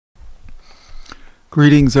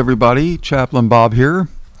Greetings, everybody. Chaplain Bob here.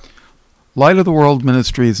 Light of the World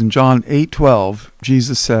Ministries. In John 8:12,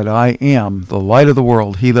 Jesus said, I am the light of the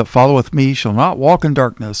world. He that followeth me shall not walk in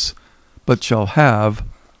darkness, but shall have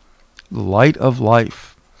the light of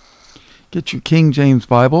life. Get your King James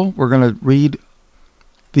Bible. We're going to read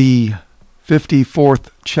the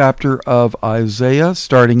 54th chapter of Isaiah,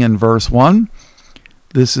 starting in verse 1.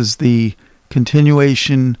 This is the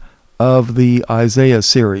continuation of the Isaiah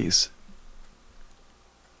series.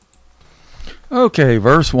 Okay,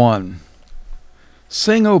 verse 1.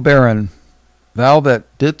 Sing, O barren, thou that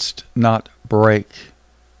didst not break.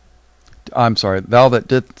 Thou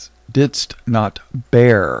that didst not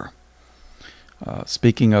bear.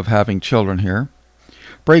 Speaking of having children here.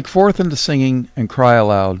 Break forth into singing and cry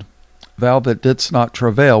aloud, thou that didst not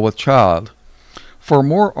travail with child. For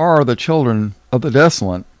more are the children of the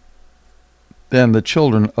desolate than the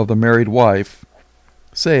children of the married wife,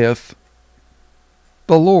 saith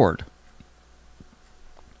the Lord.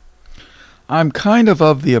 I'm kind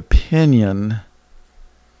of the opinion,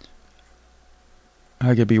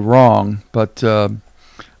 I could be wrong, but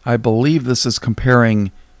I believe this is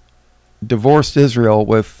comparing divorced Israel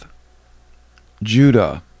with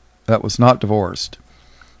Judah that was not divorced.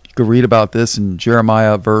 You could read about this in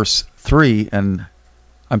Jeremiah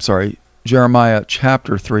Jeremiah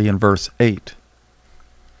chapter 3 and verse 8.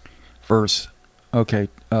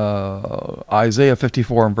 Isaiah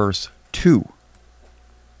 54 and verse 2.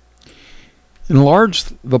 Enlarge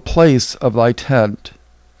the place of thy tent,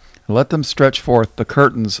 and let them stretch forth the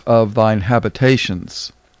curtains of thine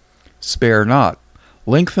habitations. Spare not.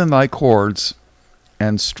 Lengthen thy cords,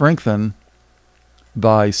 and strengthen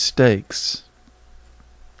thy stakes.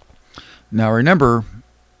 Now remember,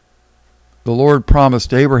 the Lord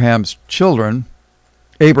promised Abraham and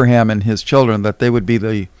his children, that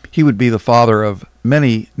he would be the father of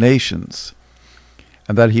many nations,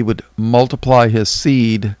 and that he would multiply his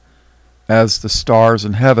seed as the stars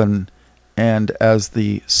in heaven and as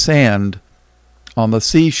the sand on the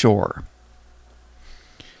seashore.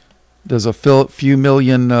 Does a few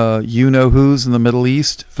million you-know-whos in the Middle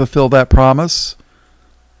East fulfill that promise?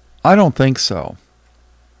 I don't think so.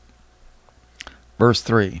 Verse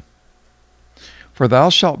 3. For thou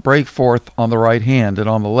shalt break forth on the right hand and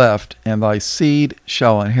on the left, and thy seed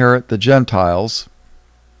shall inherit the Gentiles.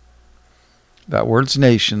 That word's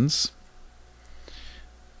nations.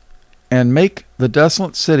 And make the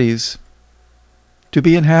desolate cities to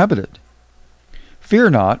be inhabited. Fear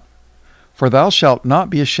not, for thou shalt not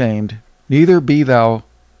be ashamed, neither be thou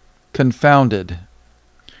confounded.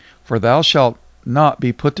 For thou shalt not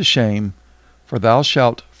be put to shame, for thou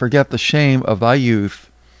shalt forget the shame of thy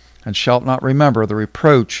youth, and shalt not remember the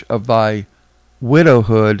reproach of thy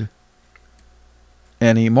widowhood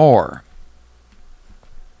any more.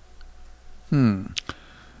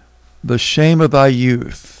 The shame of thy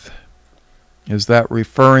youth. Is that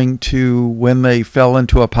referring to when they fell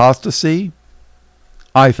into apostasy?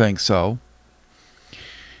 I think so.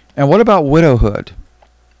 And what about widowhood?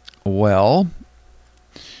 Well,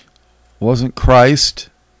 wasn't Christ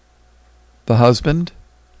the husband?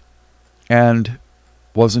 And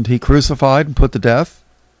wasn't he crucified and put to death?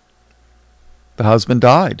 The husband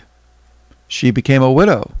died. She became a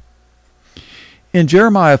widow. In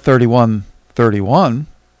Jeremiah 31:31,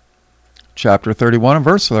 chapter 31 and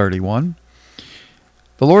verse 31,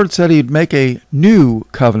 the Lord said he'd make a new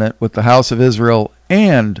covenant with the house of Israel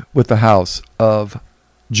and with the house of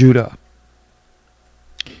Judah.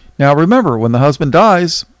 Now remember, when the husband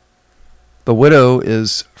dies, the widow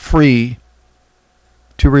is free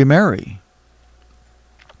to remarry.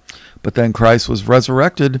 But then Christ was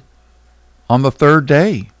resurrected on the third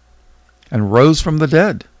day and rose from the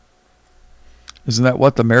dead. Isn't that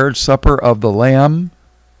what the marriage supper of the Lamb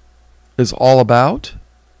is all about?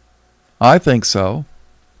 I think so.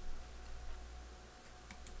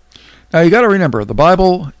 Now you got to remember, the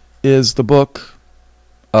Bible is the book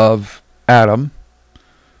of Adam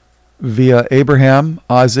via Abraham,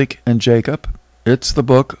 Isaac, and Jacob. It's the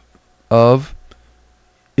book of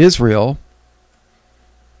Israel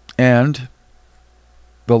and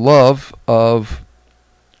the love of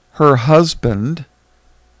her husband,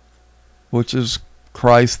 which is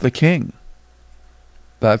Christ the King.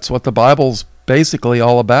 That's what the Bible's basically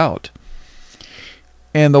all about.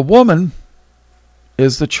 And the woman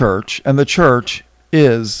is the church, and the church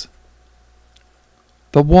is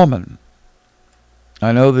the woman.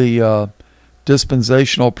 I know the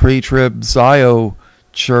dispensational pre-trib Zio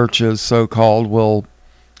churches, so-called, will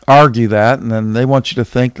argue that, and then they want you to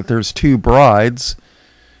think that there's two brides,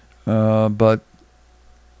 but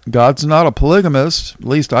God's not a polygamist. At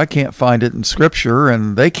least I can't find it in Scripture,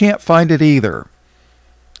 and they can't find it either.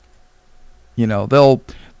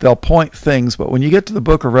 they'll point things, but when you get to the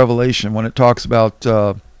book of Revelation, when it talks about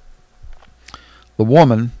the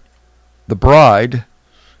woman, the bride,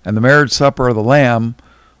 and the marriage supper of the Lamb,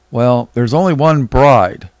 well, there's only one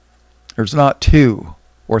bride. There's not 2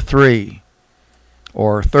 or 3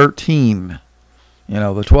 or 13.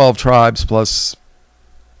 The 12 tribes plus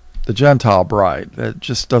the Gentile bride. That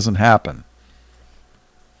just doesn't happen.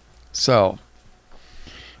 So,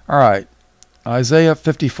 all right, Isaiah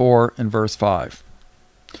 54 and verse 5.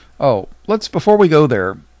 Oh, before we go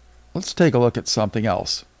there, let's take a look at something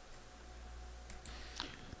else.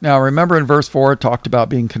 Now, remember in verse 4 it talked about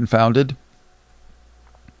being confounded?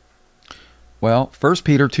 Well, 1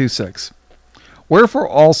 Peter 2:6. Wherefore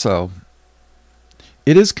also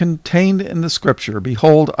it is contained in the Scripture,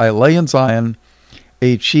 Behold, I lay in Zion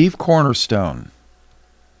a chief cornerstone.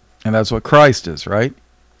 And that's what Christ is, right?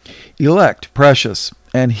 Elect, precious,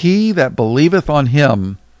 and he that believeth on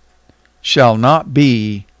him shall not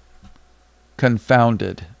be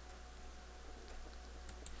confounded.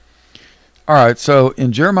 All right, so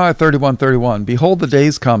in Jeremiah 31:31, Behold, the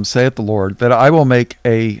days come, saith the Lord, that I will make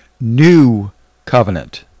a new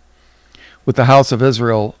covenant with the house of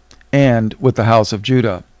Israel and with the house of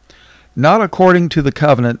Judah, not according to the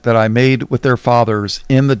covenant that I made with their fathers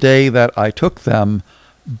in the day that I took them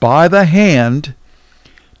by the hand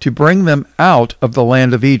to bring them out of the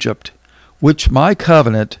land of Egypt, which my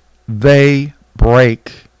covenant they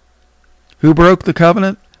break. Who broke the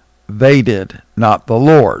covenant? They did, not the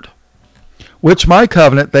Lord. Which my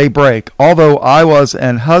covenant they break, although I was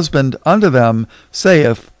an husband unto them,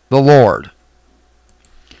 saith the Lord.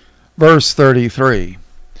 Verse 33.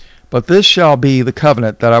 But this shall be the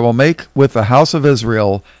covenant that I will make with the house of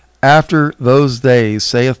Israel after those days,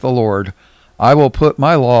 saith the Lord. I will put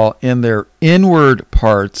my law in their inward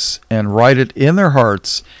parts and write it in their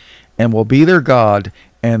hearts, and will be their God,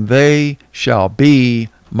 and they shall be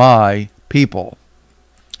my people.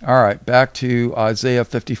 All right, back to Isaiah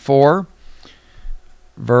 54.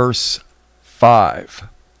 Verse 5.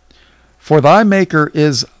 For thy Maker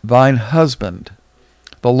is thine husband,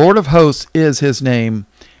 the Lord of hosts is his name,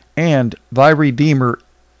 and thy Redeemer,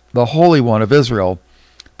 the Holy One of Israel,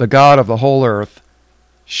 the God of the whole earth,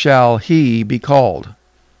 shall he be called.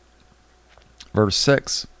 Verse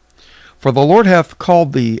 6. For the Lord hath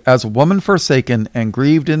called thee as a woman forsaken and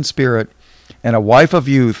grieved in spirit, and a wife of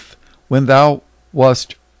youth, when thou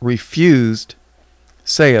wast refused,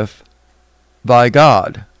 saith thy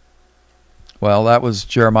God. Well, that was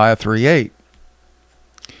Jeremiah 3:8.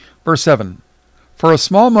 Verse 7. For a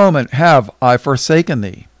small moment have I forsaken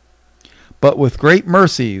thee, but with great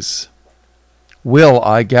mercies will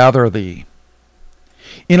I gather thee.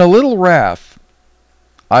 In a little wrath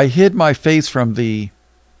I hid my face from thee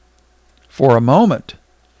for a moment,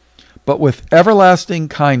 but with everlasting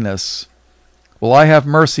kindness will I have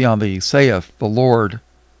mercy on thee, saith the Lord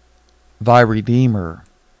thy Redeemer.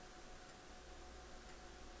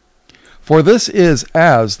 For this is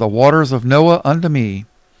as the waters of Noah unto me.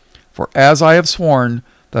 For as I have sworn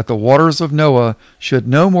that the waters of Noah should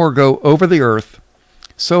no more go over the earth,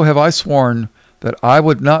 so have I sworn that I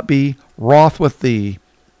would not be wroth with thee,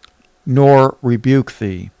 nor rebuke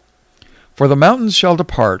thee. For the mountains shall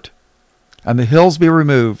depart, and the hills be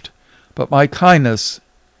removed, but my kindness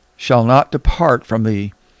shall not depart from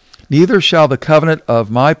thee, neither shall the covenant of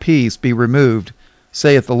my peace be removed,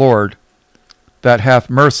 saith the Lord, that hath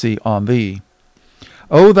mercy on thee.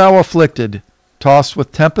 O thou afflicted, tossed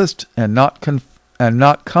with tempest, and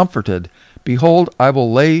not comforted, behold, I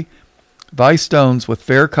will lay thy stones with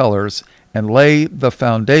fair colors, and lay the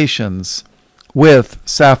foundations with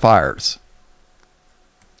sapphires.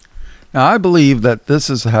 Now I believe that this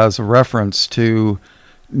has a reference to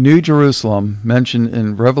New Jerusalem mentioned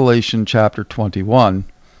in Revelation chapter 21.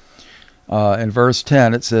 In verse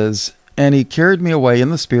 10 it says, And he carried me away in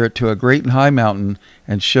the Spirit to a great and high mountain,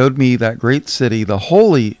 and showed me that great city, the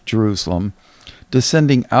holy Jerusalem,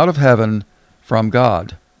 descending out of heaven from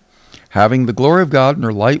God, having the glory of God, and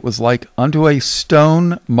her light was like unto a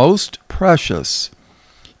stone most precious,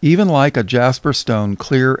 even like a jasper stone,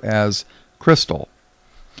 clear as crystal,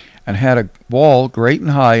 and had a wall great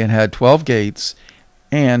and high, and had 12 gates,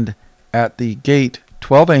 and at the gate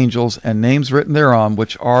 12 angels, and names written thereon,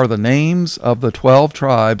 which are the names of the 12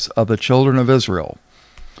 tribes of the children of Israel.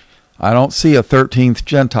 I don't see a 13th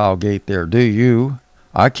Gentile gate there, do you?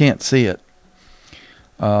 I can't see it.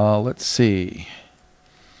 Let's see.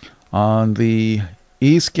 On the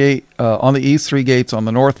east gate, on the east 3 gates, on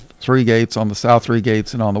the north 3 gates, on the south 3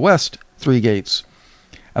 gates, and on the west 3 gates.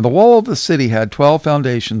 And the wall of the city had 12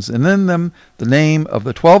 foundations, and in them the name of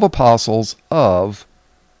the 12 apostles of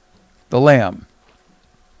the Lamb.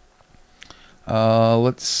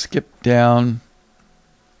 Let's skip down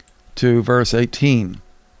to verse 18.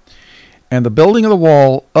 And the building of the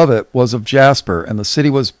wall of it was of jasper, and the city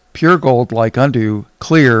was pure gold like unto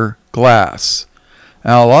clear glass.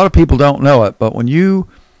 Now, a lot of people don't know it, but when you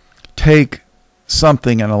take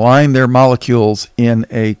something and align their molecules in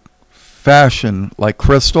a fashion like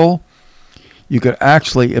crystal, you could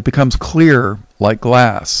actually, it becomes clear like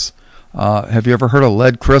glass. Have you ever heard of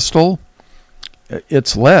lead crystal?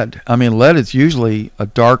 It's lead. I mean, lead is usually a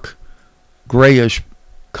dark grayish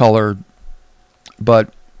color,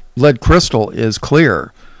 but lead crystal is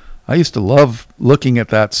clear. I used to love looking at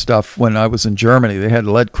that stuff when I was in Germany. They had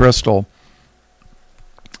lead crystal.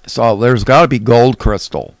 So there's got to be gold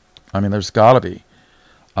crystal. I mean, there's got to be.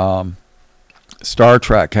 Star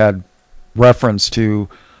Trek had reference to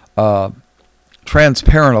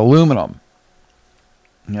transparent aluminum.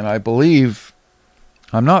 And I believe,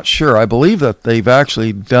 I'm not sure, I believe that they've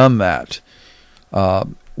actually done that.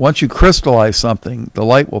 Once you crystallize something, the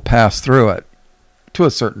light will pass through it to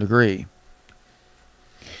a certain degree.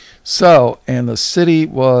 So, and the city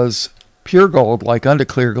was pure gold like unto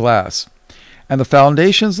clear glass. And the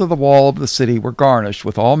foundations of the wall of the city were garnished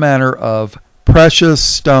with all manner of precious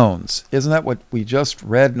stones. Isn't that what we just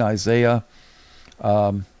read in Isaiah?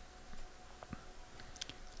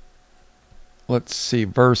 Let's see,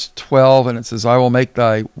 verse 12, and it says, I will make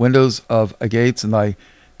thy windows of agates and thy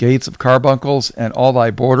gates of carbuncles and all thy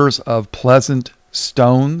borders of pleasant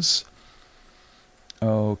stones.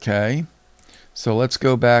 Okay, so let's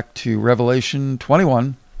go back to Revelation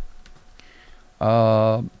 21,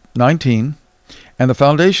 19. And the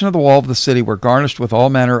foundation of the wall of the city were garnished with all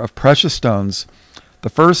manner of precious stones. The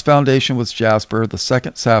first foundation was jasper, the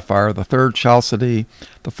second sapphire, the third chalcedony,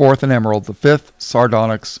 the fourth an emerald, the fifth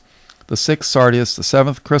sardonyx, the sixth sardius, the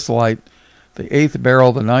seventh chrysolite, the eighth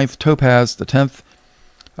beryl, the ninth topaz, the 10th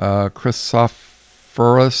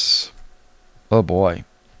chrysoprase. Oh boy.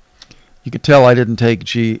 You could tell I didn't take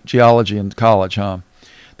geology in college, huh?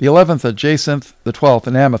 The 11th a jacinth, the 12th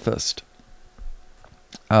an amethyst.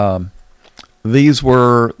 These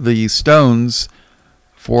were the stones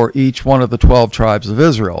for each one of the 12 tribes of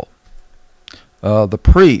Israel. The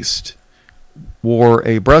priest wore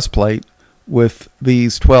a breastplate with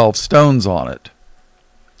these 12 stones on it.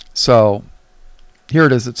 So here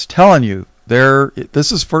it is. It's telling you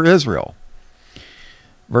this is for Israel.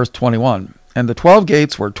 Verse 21. And the 12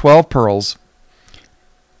 gates were 12 pearls.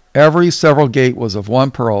 Every several gate was of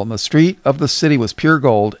one pearl, and the street of the city was pure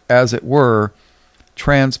gold, as it were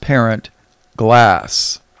transparent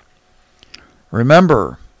glass.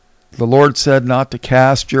 Remember, the Lord said not to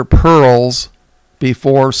cast your pearls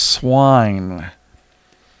before swine.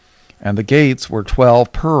 And the gates were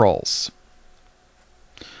 12 pearls.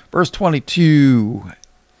 Verse 22.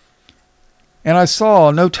 And I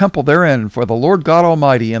saw no temple therein, for the Lord God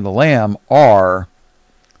Almighty and the Lamb are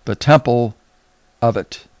the temple of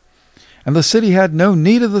it. And the city had no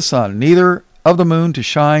need of the sun, neither of the moon to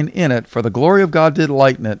shine in it, for the glory of God did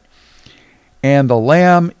lighten it. And the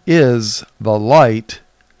Lamb is the light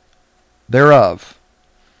thereof.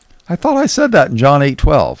 I thought I said that in John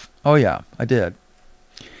 8:12. Oh yeah, I did.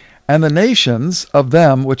 And the nations of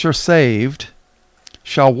them which are saved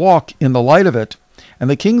shall walk in the light of it, and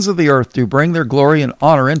the kings of the earth do bring their glory and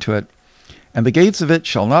honor into it, and the gates of it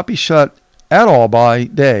shall not be shut at all by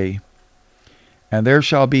day, and there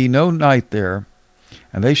shall be no night there,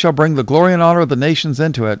 and they shall bring the glory and honor of the nations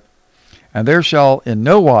into it, and there shall in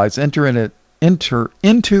no wise enter into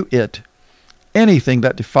it anything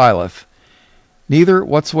that defileth, neither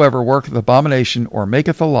whatsoever worketh abomination or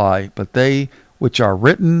maketh a lie, but they which are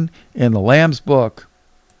written in the Lamb's book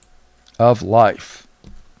of life.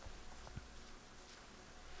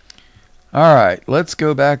 All right, let's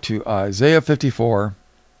go back to Isaiah 54,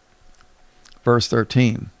 verse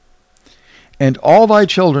 13. And all thy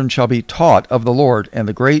children shall be taught of the Lord, and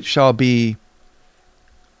the great shall be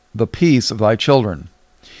the peace of thy children.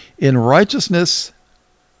 In righteousness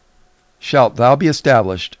shalt thou be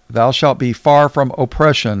established. Thou shalt be far from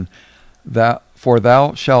oppression, for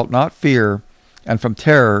thou shalt not fear, and from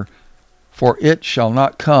terror, for it shall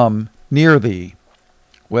not come near thee.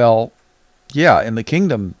 Well, yeah, in the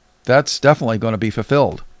kingdom, that's definitely going to be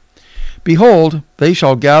fulfilled. Behold, they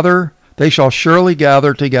shall surely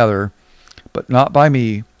gather together, but not by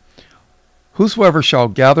me. Whosoever shall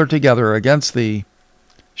gather together against thee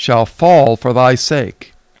shall fall for thy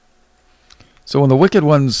sake. So when the wicked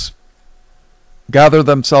ones gather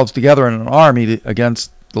themselves together in an army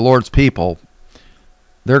against the Lord's people,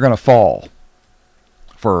 they're going to fall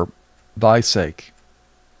for thy sake.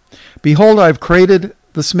 Behold, I have created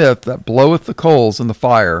the smith that bloweth the coals in the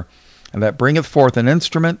fire, and that bringeth forth an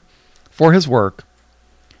instrument for his work,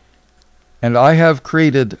 and I have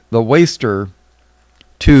created the waster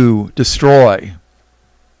to destroy.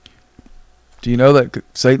 Do you know that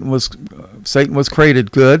Satan was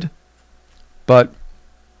created good? But,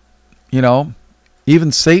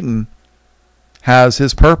 even Satan has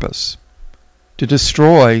his purpose, to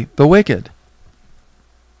destroy the wicked.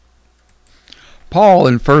 Paul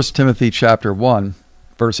in 1 Timothy chapter 1,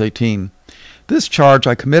 verse 18, "This charge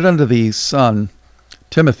I commit unto thee, son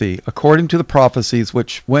Timothy, according to the prophecies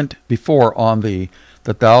which went before on thee,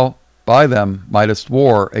 that thou by them mightest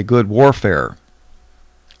war a good warfare."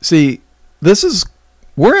 See,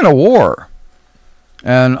 we're in a war,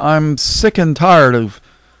 and I'm sick and tired of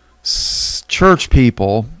church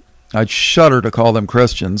people. I'd shudder to call them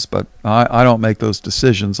Christians, but I don't make those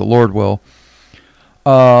decisions. The Lord will.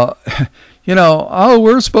 We're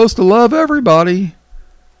supposed to love everybody.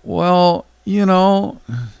 Well,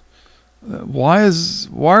 why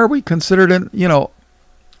are we considered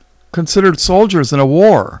soldiers in a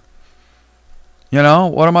war?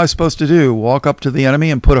 What am I supposed to do? Walk up to the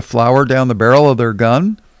enemy and put a flower down the barrel of their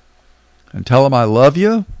gun and tell them I love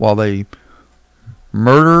you while they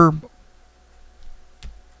murder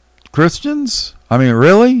Christians? I mean,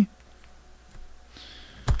 really?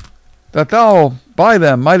 "That thou by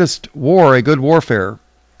them mightest war a good warfare,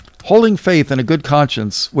 holding faith and a good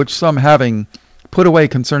conscience, which some having put away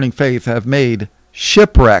concerning faith have made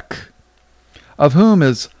shipwreck, of whom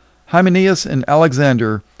is Hymenaeus and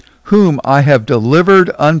Alexander, whom I have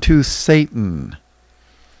delivered unto Satan,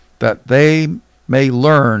 that they may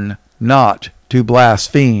learn not to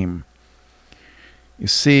blaspheme." You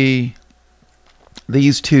see,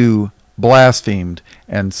 these two blasphemed,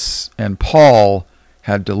 and Paul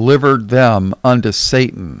had delivered them unto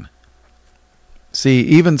Satan. See,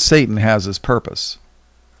 even Satan has his purpose.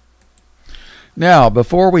 Now,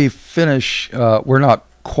 before we finish, we're not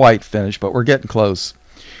quite finished, but we're getting close.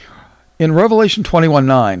 In Revelation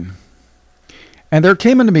 21:9, "And there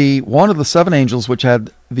came unto me one of the seven angels which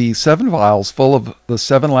had the seven vials full of the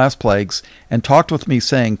seven last plagues, and talked with me,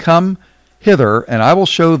 saying, Come hither, and I will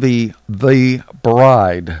show thee the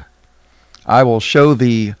bride. I will show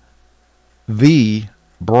thee the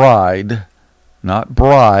bride," not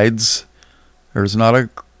brides. There's not a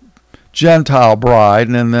Gentile bride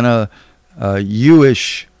and then a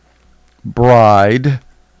Jewish bride.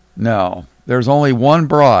 No, there's only one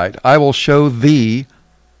bride. "I will show thee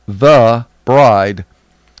the bride,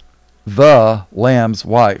 the Lamb's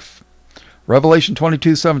wife." Revelation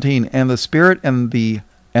 22:17, "And the Spirit and the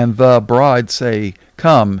bride say,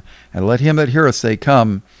 Come, and let him that heareth say,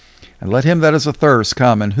 Come, and let him that is athirst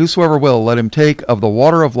come, and whosoever will, let him take of the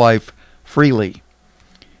water of life freely."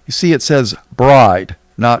 You see, it says bride,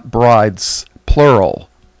 not brides, plural.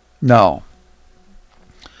 No.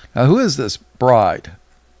 Now, who is this bride?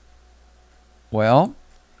 Well,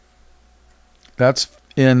 that's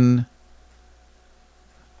in...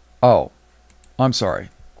 Oh, I'm sorry.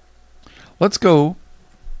 Let's go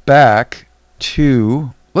back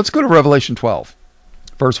to... Let's go to Revelation 12,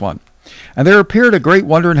 verse 1. "And there appeared a great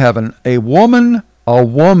wonder in heaven, a woman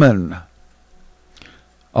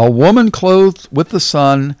clothed with the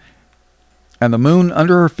sun and the moon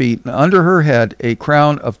under her feet, and under her head a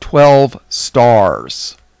crown of 12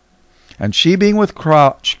 stars. And she, being with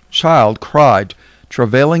child, cried,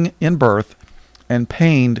 travailing in birth, and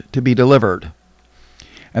pained to be delivered.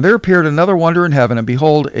 And there appeared another wonder in heaven, and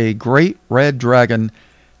behold, a great red dragon,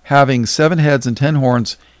 having 7 heads and 10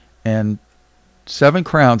 horns, and 7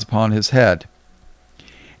 crowns upon his head.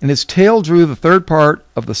 And his tail drew the third part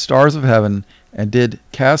of the stars of heaven, and did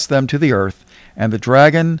cast them to the earth. And the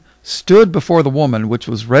dragon stood before the woman, which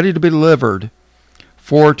was ready to be delivered,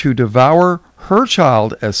 for to devour her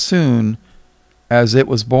child as soon as it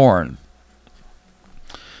was born."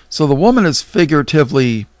 So the woman is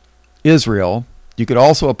figuratively Israel. You could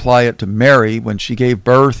also apply it to Mary when she gave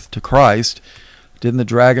birth to Christ. Didn't the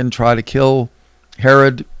dragon try to kill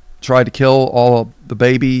Herod, try to kill all of the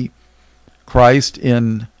baby Christ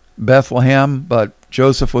in Bethlehem, but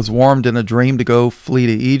Joseph was warned in a dream to go flee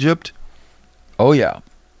to Egypt? Oh, yeah.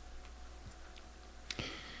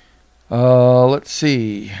 Let's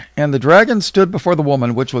see. "And the dragon stood before the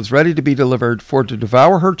woman, which was ready to be delivered, for to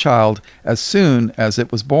devour her child as soon as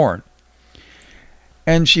it was born.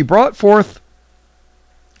 And she brought forth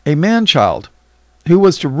a man-child, who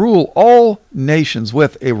was to rule all nations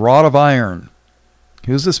with a rod of iron."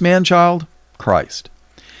 Who's this man-child? Christ.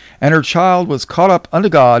 "And her child was caught up unto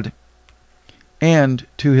God and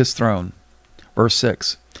to his throne." Verse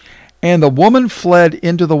 6. "And the woman fled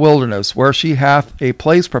into the wilderness, where she hath a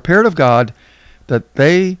place prepared of God, that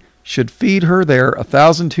they should feed her there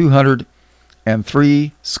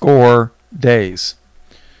 1,260 days.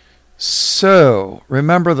 So,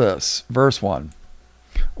 remember this, verse 1.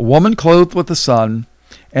 A woman clothed with the sun,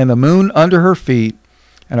 and the moon under her feet,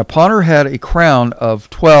 and upon her head a crown of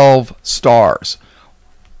 12 stars.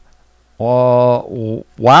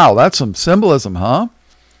 Wow, that's some symbolism, huh?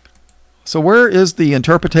 So where is the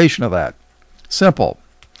interpretation of that? Simple.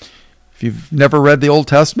 If you've never read the Old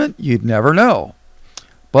Testament, you'd never know.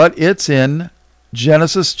 But it's in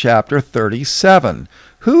Genesis chapter 37.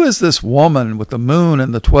 Who is this woman with the moon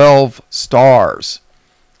and the 12 stars?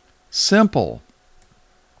 Simple.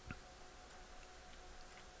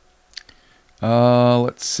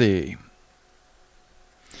 Let's see.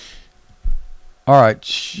 All right,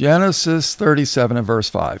 Genesis 37 and verse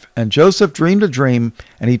 5. And Joseph dreamed a dream,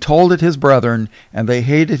 and he told it his brethren, and they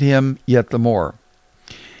hated him yet the more.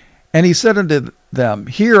 And he said unto them,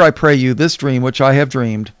 Hear, I pray you, this dream which I have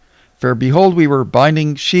dreamed. For behold, we were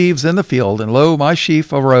binding sheaves in the field, and lo, my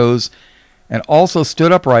sheaf arose, and also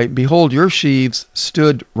stood upright. Behold, your sheaves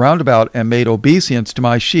stood round about, and made obeisance to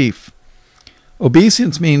my sheaf.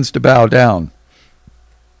 Obeisance means to bow down.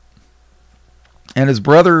 And his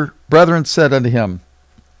brethren said unto him,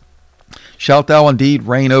 Shalt thou indeed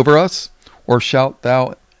reign over us? Or shalt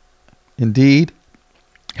thou indeed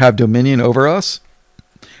have dominion over us?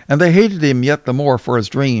 And they hated him yet the more for his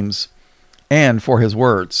dreams and for his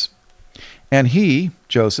words. And he,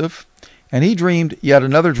 Joseph, and he dreamed yet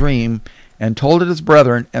another dream, and told it his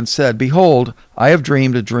brethren, and said, Behold, I have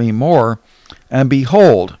dreamed a dream more. And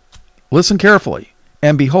behold, listen carefully,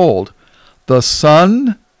 and behold, the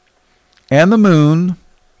sun and the moon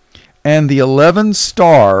and the 11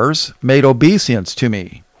 stars made obeisance to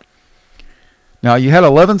me. Now you had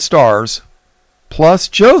 11 stars plus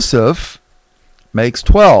Joseph makes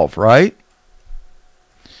 12, right?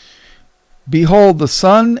 Behold, the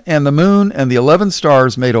sun and the moon and the 11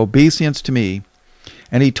 stars made obeisance to me.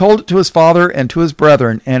 And he told it to his father and to his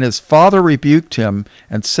brethren, and his father rebuked him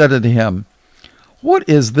and said unto him, What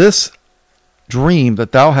is this dream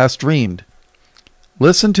that thou hast dreamed?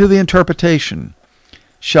 Listen to the interpretation.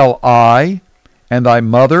 Shall I and thy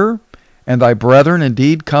mother and thy brethren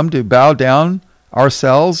indeed come to bow down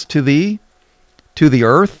ourselves to thee, to the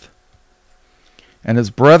earth? And his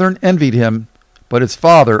brethren envied him, but his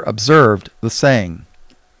father observed the saying.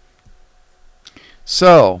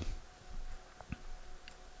 So,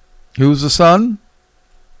 who's the son?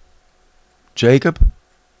 Jacob.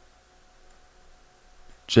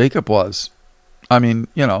 Jacob was.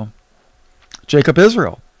 Jacob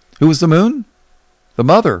Israel. Who was the moon? The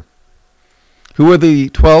mother. Who are the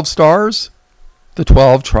 12 stars? The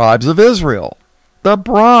 12 tribes of Israel. The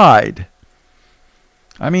bride.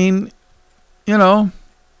 How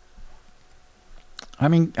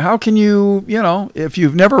can you, if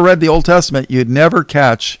you've never read the Old Testament, you'd never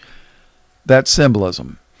catch that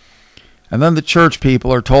symbolism. And then the church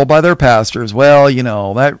people are told by their pastors, well,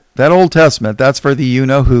 that Old Testament, that's for the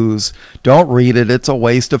you-know-whos. Don't read it. It's a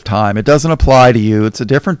waste of time. It doesn't apply to you. It's a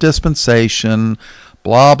different dispensation,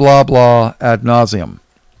 blah, blah, blah, ad nauseum.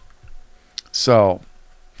 So,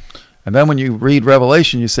 and then when you read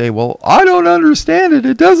Revelation, you say, well, I don't understand it.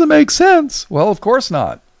 It doesn't make sense. Well, of course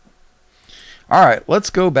not. All right, let's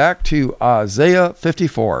go back to Isaiah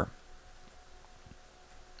 54.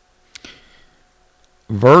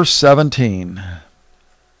 Verse 17.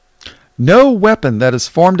 No weapon that is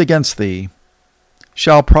formed against thee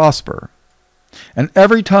shall prosper, and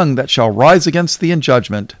every tongue that shall rise against thee in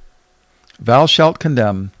judgment thou shalt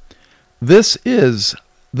condemn. This is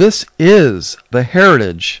the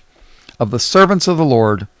heritage of the servants of the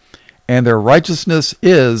Lord, and their righteousness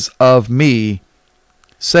is of me,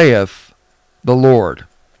 saith the Lord.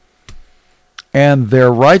 And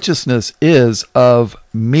their righteousness is of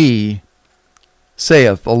me,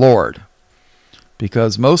 saith the Lord.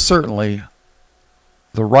 Because most certainly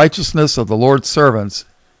the righteousness of the Lord's servants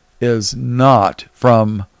is not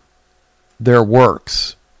from their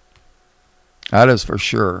works. That is for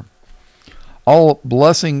sure. All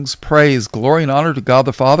blessings, praise, glory, and honor to God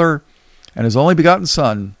the Father and his only begotten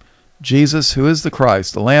Son, Jesus, who is the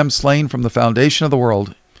Christ, the Lamb slain from the foundation of the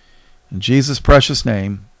world. In Jesus' precious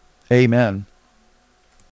name, amen.